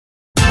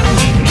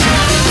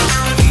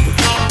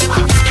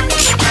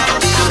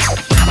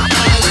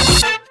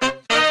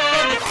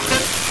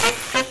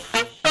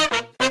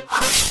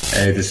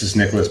Hey, this is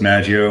Nicholas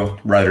Maggio,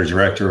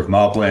 writer-director of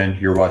Mobland.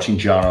 You're watching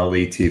John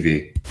Ali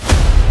TV.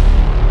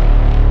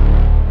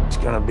 It's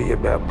gonna be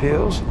about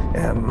pills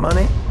and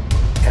money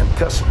and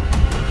cussing.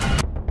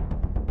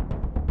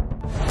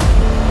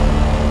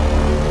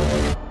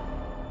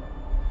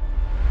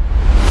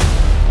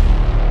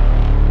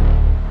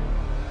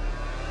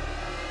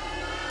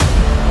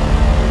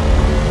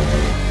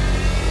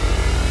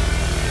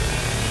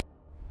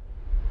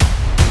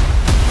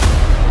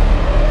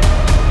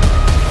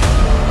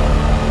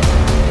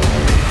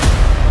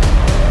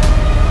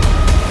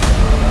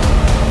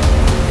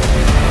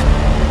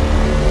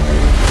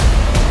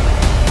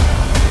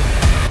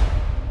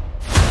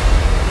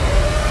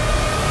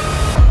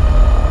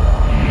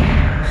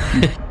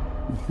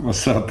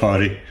 What's up,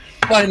 buddy?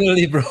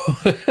 Finally, bro.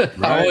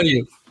 How are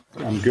you?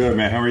 I'm good,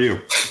 man. How are you?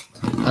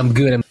 I'm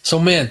good. So,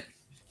 man,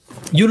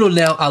 you know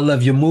now I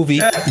love your movie.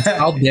 It's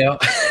out there.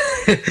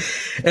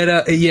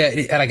 And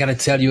yeah, and I gotta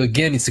tell you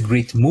again, it's a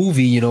great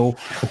movie, you know,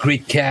 a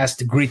great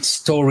cast, great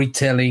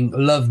storytelling.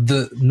 Love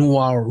the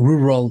noir,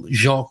 rural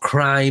genre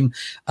crime.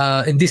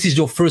 And this is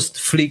your first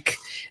flick.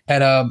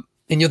 And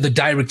you're the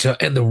director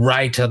and the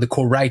writer, the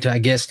co-writer, I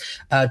guess.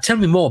 Tell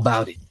me more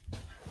about it.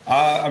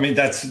 I mean,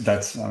 that's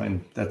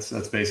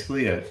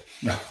basically it.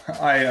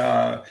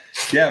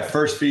 Yeah,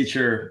 first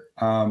feature.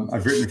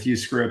 I've written a few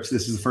scripts.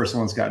 This is the first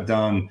one that's got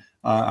done.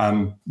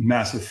 I'm a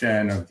massive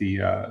fan of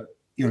the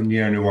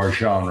neo-noir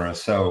genre.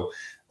 So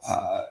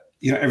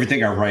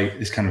everything I write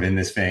is kind of in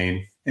this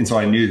vein, and so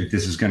I knew that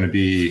this is going to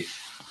be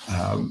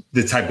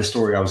the type of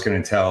story I was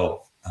going to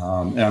tell.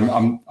 And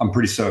I'm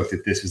pretty stoked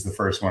that this is the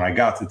first one I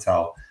got to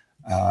tell.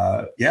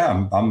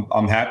 Yeah,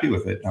 I'm happy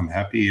with it. I'm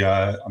happy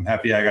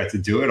I got to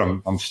do it.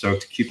 I'm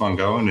stoked to keep on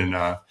going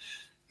and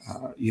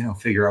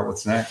figure out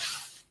what's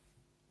next.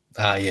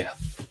 Yeah,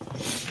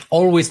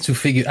 always to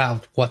figure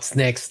out what's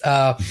next.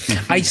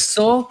 I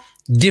saw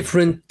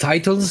different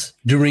titles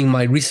during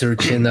my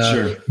research, and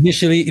Sure.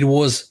 Initially it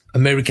was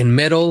American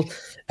Metal,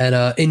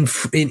 and in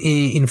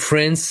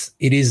France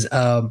it is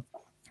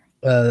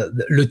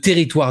Le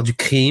Territoire du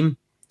Crime.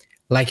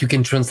 Like you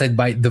can translate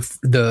by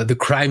the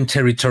crime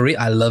territory.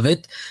 I love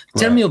it.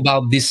 Tell me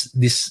about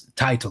this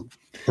title.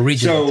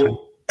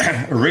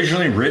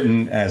 Originally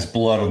written as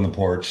Blood on the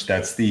Porch.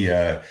 That's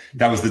that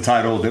was the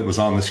title that was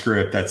on the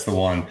script. That's the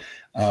one.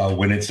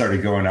 When it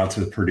started going out to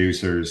the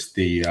producers,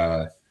 they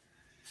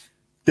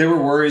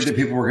were worried that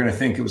people were going to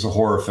think it was a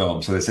horror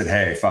film. So they said,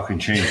 hey, fucking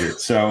change it.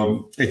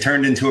 So it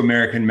turned into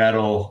American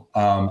Metal.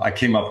 I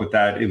came up with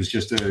that. It was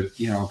just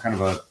kind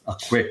of a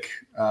quick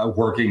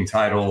working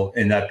title.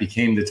 And that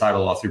became the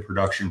title off through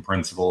production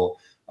principle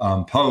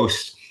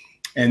post.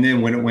 And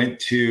then when it went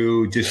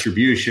to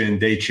distribution,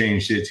 they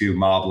changed it to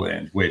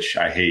Mobland, which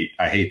I hate.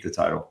 I hate the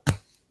title.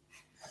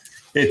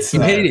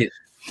 You hate it?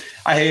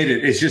 I hate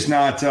it. It's just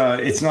not,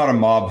 it's not a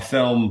mob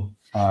film.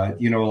 A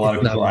lot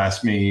of people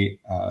ask me,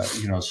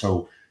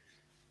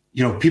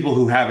 people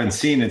who haven't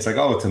seen it, it's like,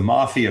 oh, it's a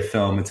mafia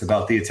film. It's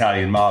about the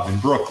Italian mob in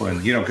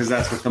Brooklyn, because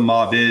that's what the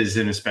mob is,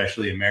 and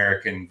especially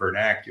American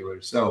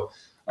vernacular. So,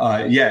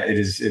 yeah, it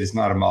is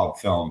not a mob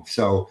film.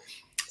 So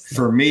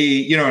for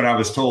me, and I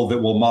was told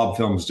that, well, mob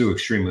films do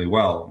extremely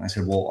well. And I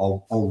said,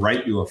 well, I'll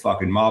write you a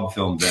fucking mob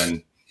film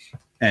then,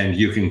 and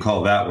you can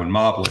call that one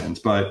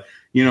Mobland. But,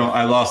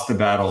 I lost the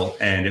battle,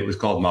 and it was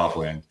called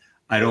Mobland.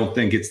 I don't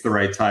think it's the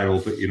right title,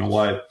 but you know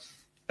what?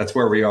 That's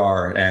where we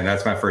are, and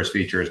that's my first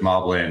feature is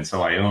Mobland,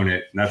 so I own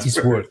it. And that's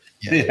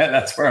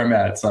that's where I'm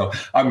at. So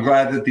I'm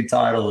glad that the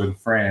title in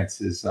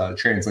France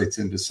translates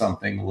into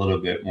something a little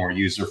bit more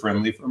user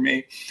friendly for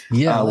me.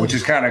 Yeah, which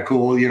is kind of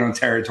cool.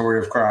 Territory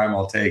of crime,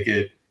 I'll take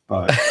it.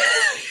 But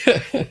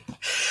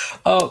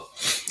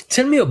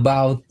tell me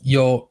about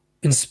your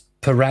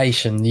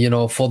inspiration,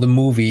 for the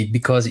movie,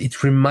 because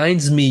it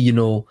reminds me,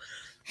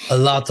 a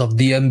lot of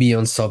the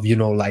ambience of,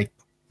 like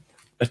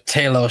a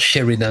Taylor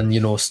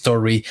Sheridan,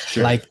 story,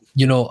 sure. Like,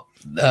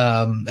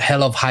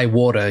 Hell of High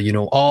Water,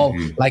 or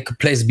like A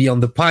Place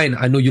Beyond the Pine.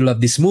 I know you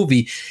love this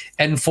movie.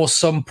 And for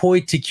some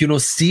poetic,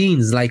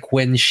 scenes, like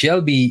when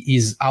Shelby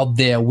is out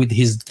there with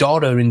his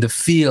daughter in the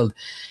field,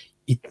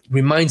 it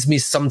reminds me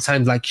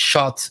sometimes like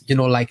shot,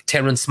 like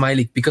Terrence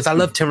Malick, because I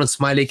love Terrence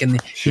Malick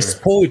and his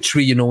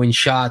poetry, in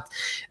shot.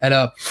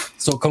 And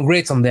so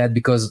congrats on that,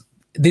 because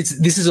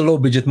this is a low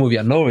budget movie.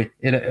 I know it.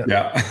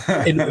 Yeah.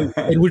 and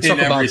we'll talk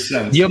about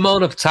the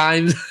amount of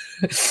time.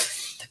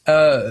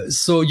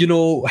 So,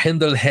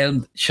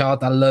 hand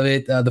shot. I love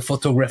it. The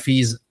photography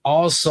is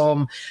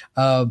awesome.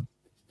 Tell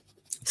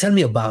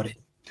me about it.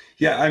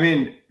 Yeah. I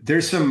mean,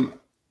 there's some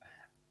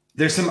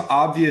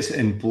obvious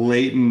and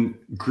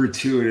blatant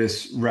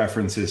gratuitous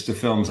references to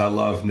films I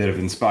love that have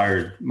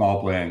inspired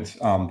Mobland,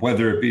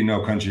 whether it be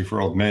No Country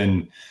for Old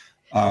Men,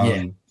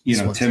 Tim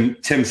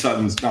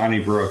Sutton's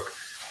Donnybrook,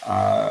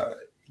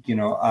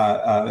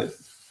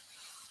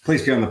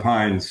 Place Beyond the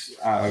Pines,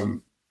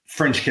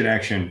 French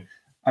Connection.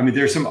 I mean,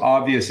 there's some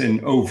obvious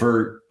and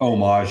overt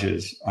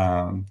homages.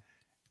 And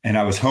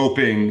I was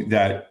hoping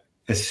that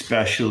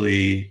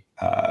especially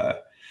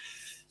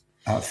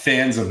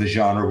fans of the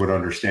genre would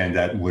understand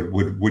that,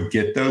 would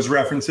get those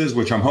references,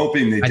 which I'm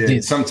hoping they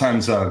did.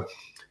 Sometimes,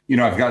 you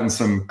know, I've gotten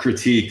some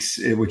critiques,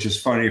 which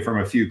is funny, from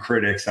a few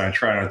critics, and I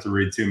try not to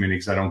read too many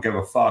because I don't give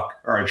a fuck,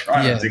 or I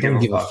try not to give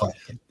a fuck.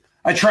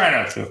 I try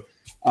not to.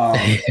 But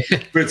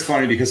it's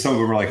funny because some of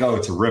them are like, oh,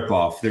 it's a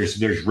ripoff. There's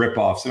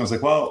ripoffs. And I was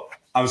like, well,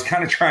 I was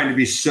kind of trying to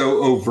be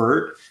so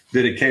overt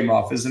that it came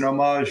off as an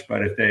homage.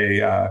 But if they,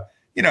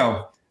 you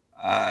know,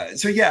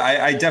 so yeah,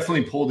 I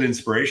definitely pulled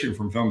inspiration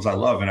from films I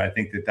love. And I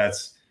think that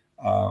that's,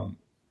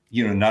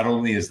 you know, not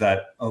only is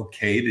that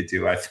okay to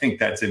do, I think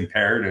that's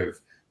imperative.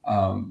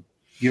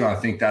 You know, I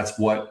think that's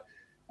what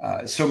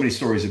so many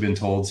stories have been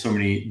told.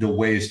 The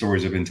ways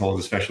stories have been told,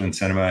 especially in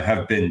cinema,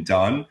 have been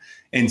done.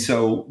 And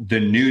so the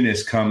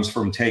newness comes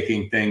from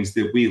taking things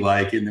that we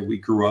like and that we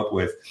grew up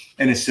with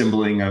and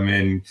assembling them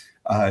in,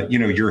 you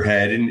know, your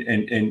head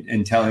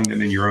and telling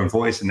them in your own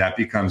voice. And that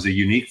becomes a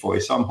unique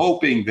voice. So I'm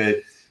hoping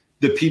that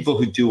the people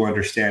who do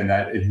understand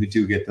that and who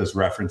do get those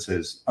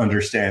references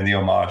understand the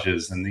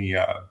homages and the,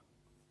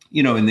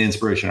 you know, and the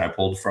inspiration I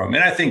pulled from.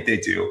 And I think they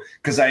do,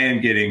 because I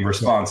am getting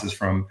responses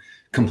from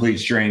complete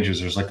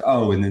strangers. There's like,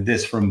 oh, and then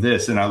this from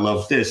this, and I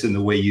love this and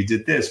the way you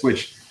did this,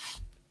 which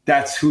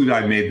that's who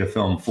I made the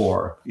film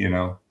for, you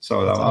know?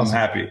 So I'm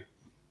happy.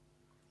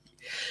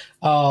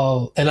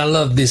 Oh, and I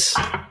love this,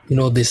 you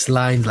know, this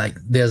line, like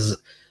there's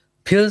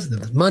pills,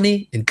 there's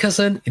money and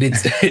cussing.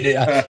 It's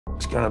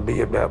going to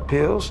be about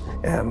pills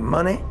and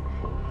money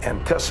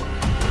and cussing.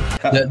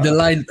 The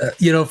line,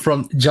 you know,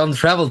 from John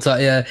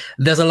Travolta,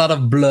 there's a lot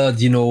of blood,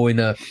 you know, in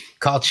a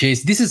car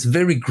chase. This is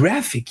very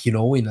graphic, you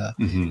know, in a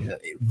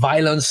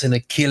violence and a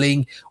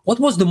killing. What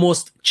was the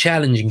most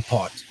challenging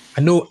part?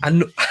 I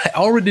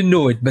already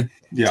know it, but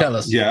tell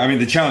us. Yeah, I mean,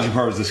 the challenging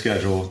part was the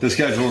schedule and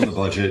the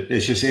budget.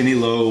 It's just any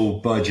low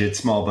budget,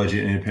 small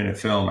budget, independent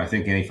film. I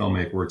think any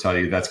filmmaker will tell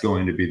you that's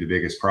going to be the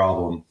biggest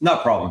problem.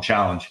 Not problem,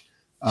 challenge.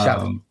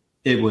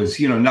 It was,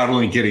 you know, not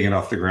only getting it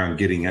off the ground,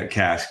 getting it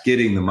cast,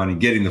 getting the money,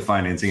 getting the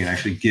financing, and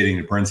actually getting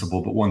the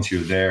principal. But once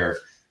you're there,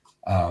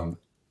 oh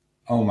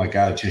my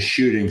God, just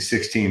shooting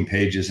 16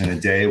 pages in a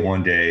day,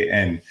 one day,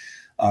 and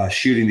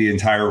shooting the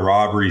entire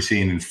robbery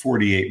scene in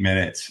 48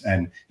 minutes.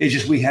 And it's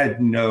just, we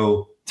had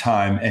no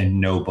time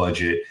and no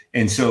budget.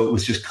 And so it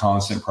was just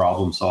constant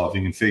problem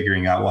solving and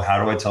figuring out, well,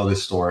 how do I tell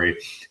this story?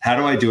 How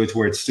do I do it to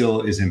where it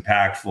still is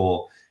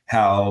impactful?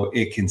 How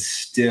it can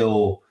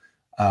still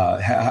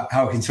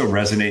how it can still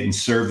resonate and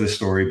serve the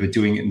story, but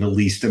doing it in the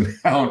least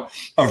amount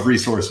of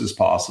resources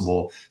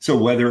possible. So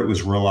whether it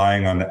was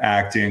relying on the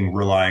acting,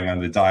 relying on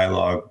the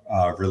dialogue,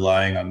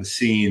 relying on the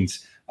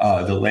scenes,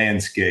 the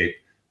landscape,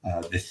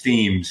 the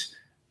themes,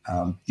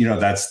 you know,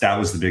 that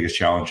was the biggest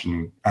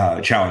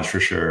challenge for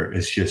sure.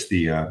 It's just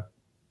the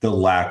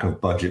lack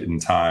of budget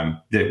and time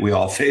that we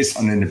all face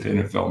on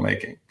independent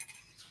filmmaking.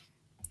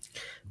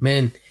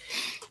 Man,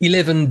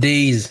 11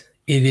 days.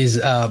 It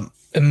is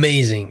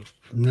amazing.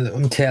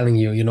 I'm telling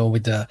you, you know,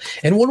 with the,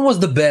 and what was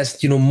the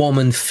best, you know,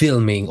 moment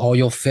filming, or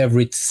your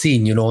favorite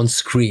scene, you know, on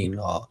screen,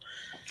 or,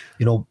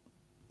 you know,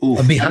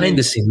 behind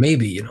the scene,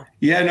 maybe, you know?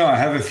 Yeah, no, I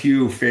have a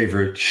few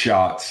favorite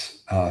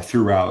shots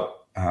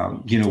throughout,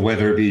 you know,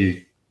 whether it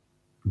be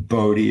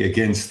Bodhi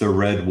against the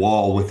red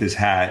wall with his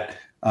hat,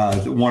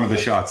 one of the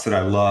shots that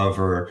I love,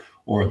 or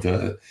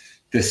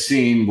the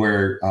scene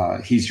where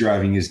he's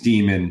driving his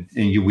demon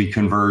and we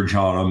converge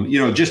on him. You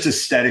know, just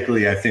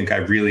aesthetically, I think I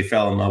really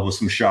fell in love with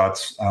some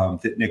shots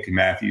that Nick and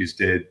Matthews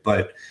did.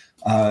 But,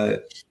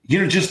 you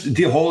know, just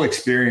the whole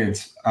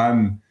experience,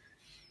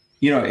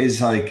 you know,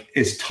 is like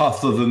as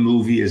tough of a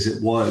movie as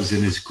it was,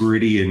 and as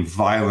gritty and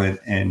violent.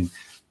 And,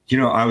 you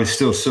know, I was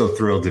still so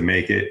thrilled to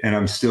make it. And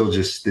I'm still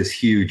just this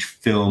huge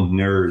film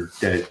nerd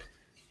that,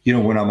 you know,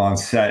 when I'm on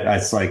set,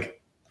 it's like,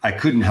 I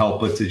couldn't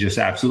help but to just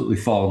absolutely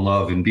fall in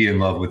love and be in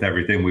love with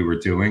everything we were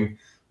doing.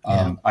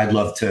 I'd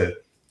love to,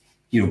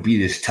 you know, be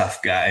this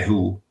tough guy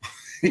who,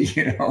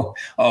 you know,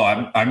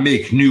 I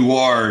make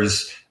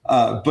noirs.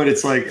 But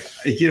it's like,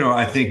 you know,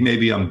 I think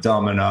maybe I'm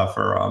dumb enough,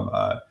 or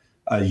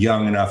I'm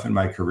young enough in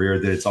my career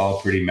that it's all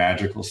pretty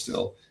magical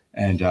still.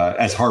 And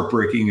as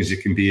heartbreaking as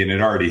it can be, and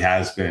it already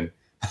has been,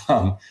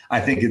 I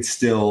think it's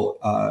still,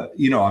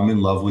 you know, I'm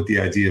in love with the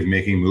idea of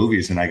making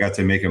movies, and I got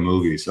to make a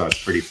movie. So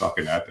it's pretty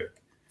fucking epic.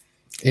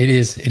 It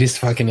is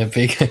fucking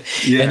epic.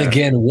 Yeah. And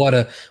again, what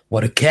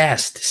a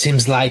cast.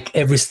 Seems like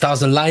every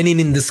star's aligning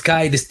in the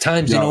sky this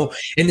time, you know,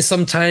 and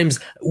sometimes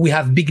we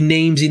have big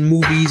names in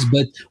movies,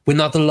 but we're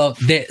not allowed.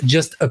 There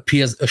just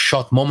appears a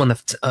short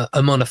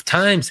amount of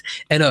times.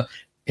 And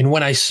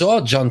when I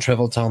saw John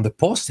Travolta on the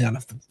poster, I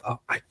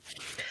thought,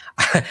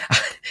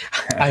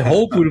 I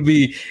hope we'll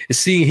be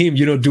seeing him,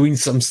 you know, doing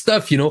some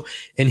stuff, you know,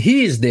 and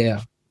he is there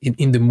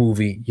in the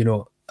movie, you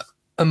know,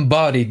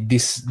 embodied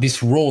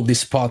this role,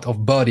 this part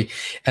of Body,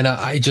 and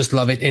I just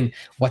love it. And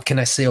what can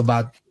I say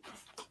about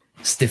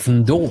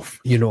Stephen Dorff?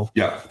 You know,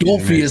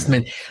 Dorff is,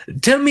 man.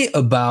 Tell me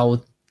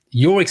about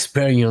your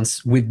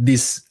experience with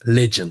these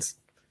legends.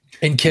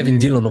 And Kevin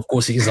Dillon, of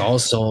course, is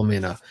awesome.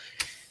 And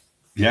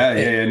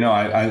no,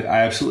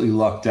 I absolutely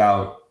lucked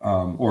out,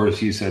 or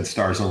as you said,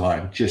 stars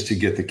aligned, just to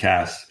get the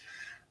cast.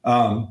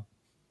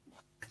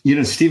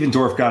 Stephen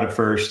Dorff got it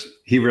first.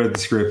 He read the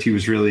script. He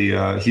was really,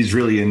 he's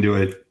really into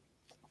it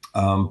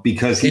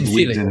because he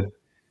believes in it.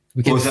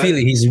 We can feel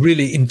it. He's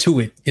really into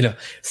it.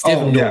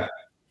 Stephen Dorff.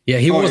 Yeah,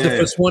 he was the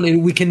first one,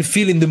 and we can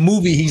feel in the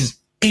movie he's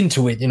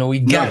into it. He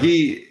got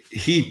it.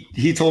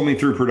 He told me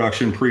through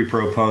production,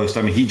 pre-pro, post.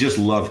 I mean, he just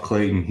loved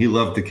Clayton. He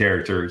loved the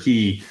character.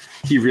 He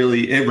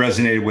really, it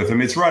resonated with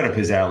him. It's right up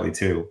his alley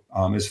too,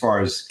 as far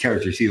as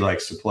characters he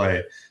likes to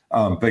play.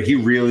 But he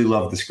really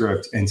loved the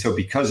script, and so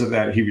because of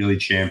that, he really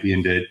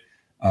championed it.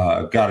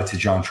 Got it to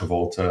John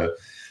Travolta.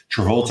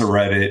 Travolta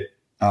read it.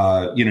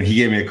 He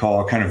gave me a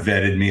call, kind of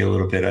vetted me a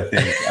little bit, I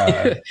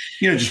think.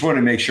 Just wanted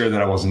to make sure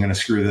that I wasn't going to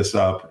screw this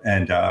up,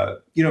 and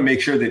make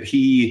sure that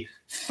he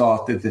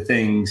thought that the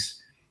things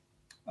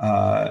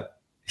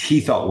he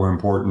thought were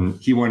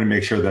important, he wanted to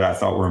make sure that I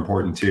thought were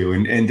important too,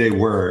 and they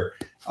were.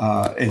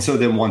 And so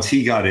then once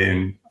he got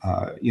in,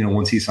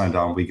 once he signed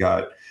on, we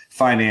got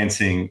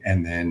financing,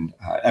 and then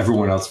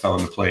everyone else fell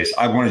into place.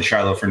 I wanted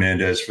Shiloh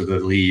Fernandez for the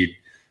lead.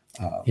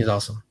 He's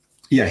awesome.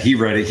 Yeah, he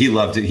read it. He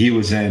loved it. He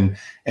was in.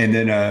 And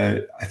then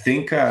I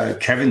think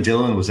Kevin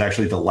Dillon was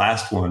actually the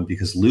last one,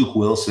 because Luke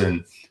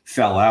Wilson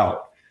fell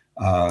out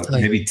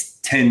maybe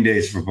 10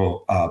 days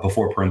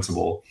before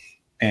principal.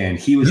 And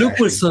he was Luke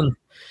Wilson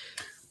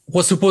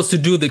was supposed to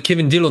do the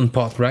Kevin Dillon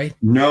part, right?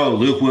 No,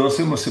 Luke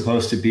Wilson was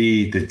supposed to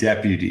be the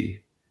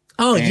deputy.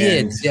 Oh,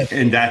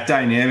 and that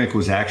dynamic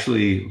was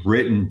actually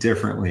written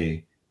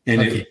differently.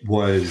 And it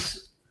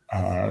was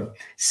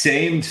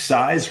same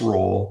size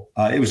role.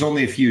 It was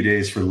only a few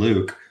days for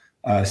Luke.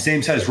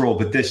 Same size role,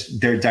 but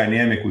their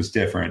dynamic was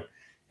different.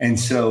 And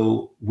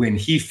so when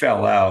he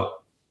fell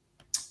out,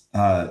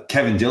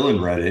 Kevin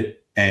Dillon read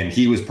it, and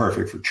he was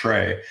perfect for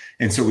Trey.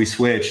 And so we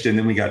switched, and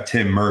then we got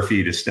Tim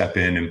Murphy to step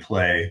in and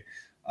play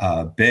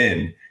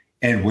Ben.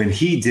 And when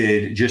he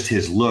did, just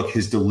his look,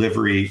 his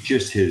delivery,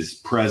 just his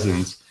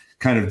presence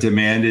kind of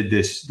demanded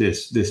this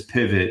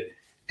pivot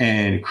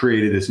and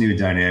created this new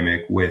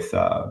dynamic with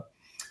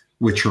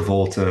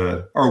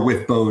Travolta, or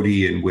with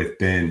Bodie and with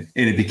Ben.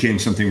 And it became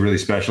something really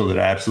special that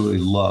I absolutely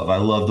love. I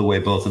love the way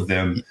both of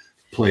them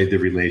played the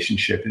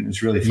relationship, and it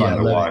was really fun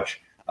to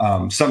watch.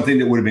 Something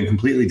that would have been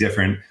completely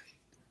different,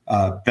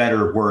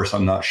 better, worse,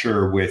 I'm not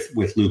sure, with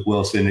Luke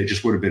Wilson. It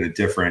just would have been a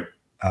different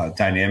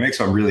dynamic.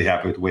 So I'm really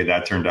happy with the way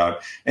that turned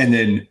out. And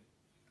then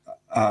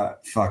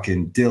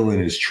fucking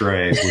Dylan as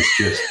Trey was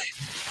just,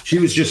 he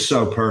was just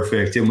so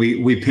perfect. And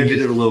we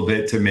pivoted a little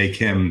bit to make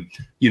him,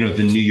 the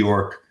New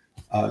York,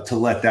 to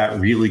let that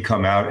really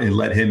come out and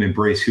let him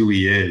embrace who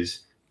he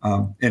is.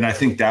 And I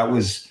think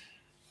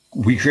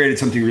we created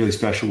something really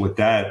special with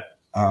that.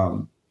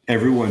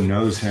 Everyone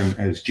knows him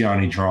as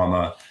Johnny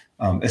Drama,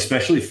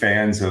 especially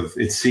fans of,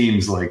 it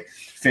seems like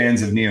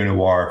fans of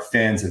neo-noir,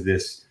 fans of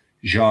this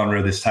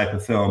genre, this type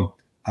of film,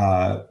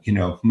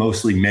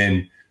 mostly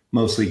men,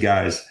 mostly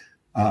guys.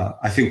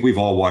 I think we've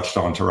all watched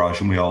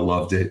Entourage and we all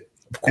loved it.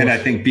 And I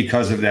think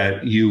because of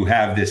that, you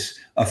have this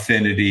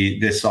affinity,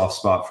 this soft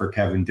spot for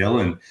Kevin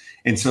Dillon.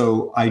 And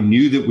so I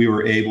knew that we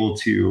were able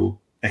to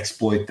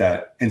exploit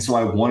that. And so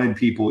I wanted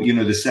people,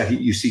 the second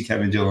you see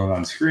Kevin Dillon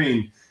on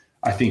screen,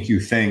 I think you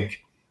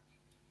think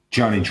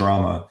Johnny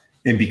Drama.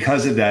 And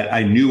because of that,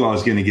 I knew I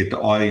was going to get the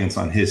audience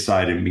on his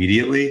side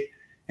immediately.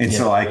 And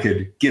so I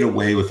could get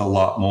away with a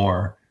lot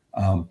more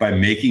by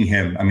making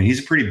him, I mean,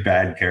 he's a pretty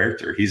bad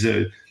character. He's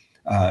a,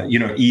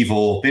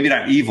 evil, maybe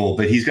not evil,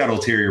 but he's got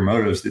ulterior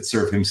motives that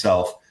serve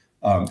himself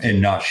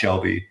and not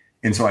Shelby.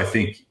 And so I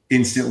think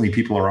instantly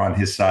people are on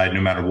his side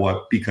no matter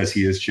what, because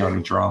he is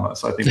Johnny Drama.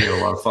 So I think we had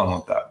a lot of fun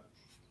with that.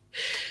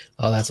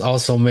 Oh, that's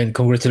awesome, man.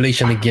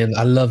 Congratulations again.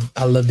 I love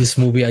this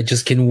movie. I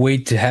just can't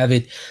wait to have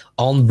it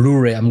on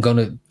Blu-ray. I'm going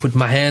to put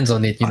my hands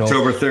on it,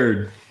 October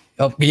 3rd.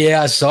 Oh,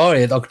 yeah, I saw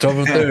it.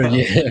 October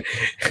 3rd.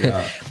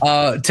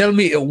 Yeah. Tell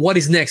me, what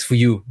is next for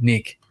you,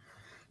 Nick?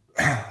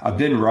 I've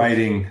been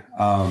writing.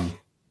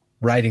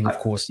 Writing, of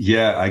course.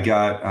 I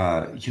got,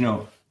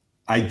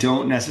 I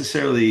don't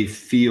necessarily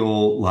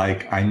feel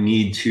like I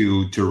need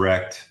to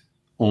direct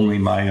only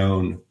my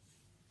own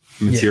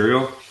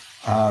material.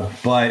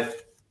 But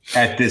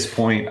at this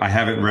point, I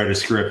haven't read a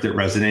script that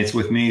resonates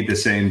with me the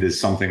same as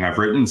something I've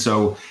written.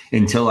 So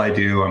until I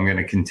do, I'm going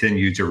to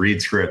continue to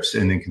read scripts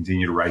and then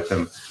continue to write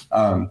them.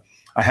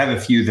 I have a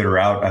few that are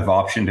out. I've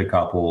optioned a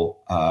couple.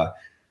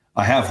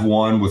 I have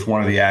one with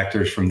one of the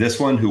actors from this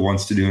one who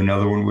wants to do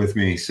another one with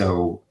me.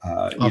 So,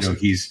 awesome.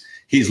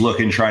 He's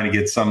looking, trying to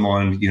get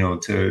someone,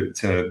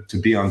 to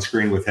be on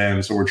screen with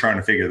him. So we're trying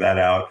to figure that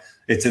out.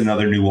 It's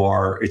another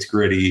noir. It's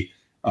gritty.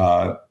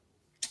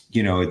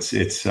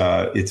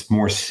 It's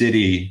more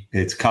city.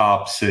 It's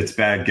cops. It's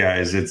bad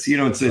guys. It's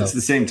it's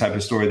the same type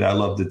of story that I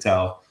love to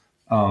tell.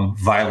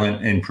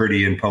 Violent and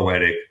pretty and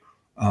poetic.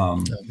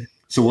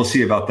 So we'll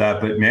see about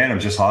that. But man, I'm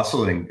just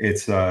hustling.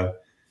 It's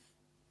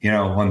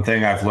one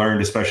thing I've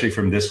learned, especially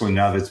from this one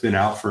now that's been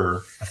out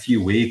for a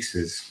few weeks,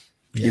 is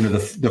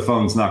the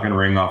phone's not going to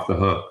ring off the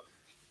hook.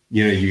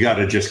 You got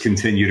to just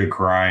continue to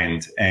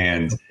grind,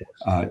 and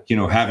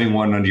having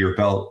one under your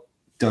belt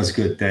does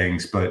good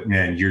things, but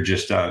man, you're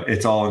just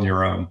it's all on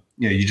your own.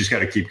 you just got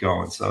to keep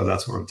going. So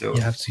that's what I'm doing.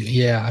 Yeah, absolutely.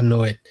 Yeah, I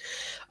know it.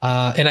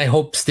 And I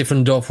hope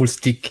Stephen Dorff will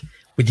stick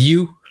with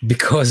you,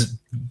 because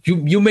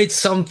you made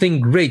something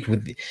great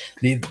with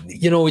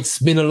it's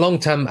been a long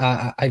time.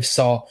 I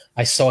saw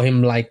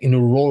him like in a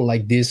role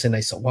like this, and I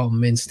saw, wow,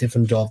 man,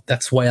 Stephen Dorff,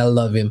 that's why I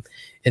love him.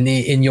 And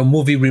in your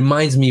movie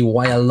reminds me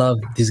why I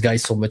love this guy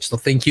so much. So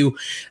thank you,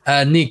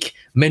 Nick.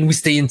 Man, we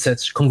stay in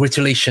touch.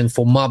 Congratulations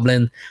for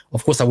Mobland.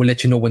 Of course, I will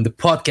let you know when the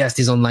podcast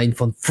is online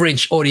for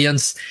French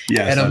audience.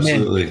 Yes, and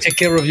absolutely. Man, take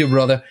care of you,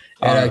 brother.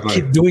 And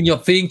keep doing your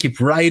thing, keep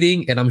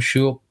writing, and I'm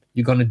sure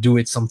you're gonna do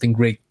it something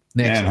great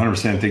next. Man,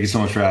 100%. Thank you so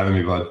much for having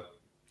me, bud.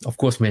 Of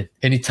course, man.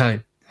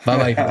 Anytime.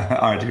 Bye-bye.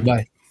 All right, dude.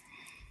 Bye.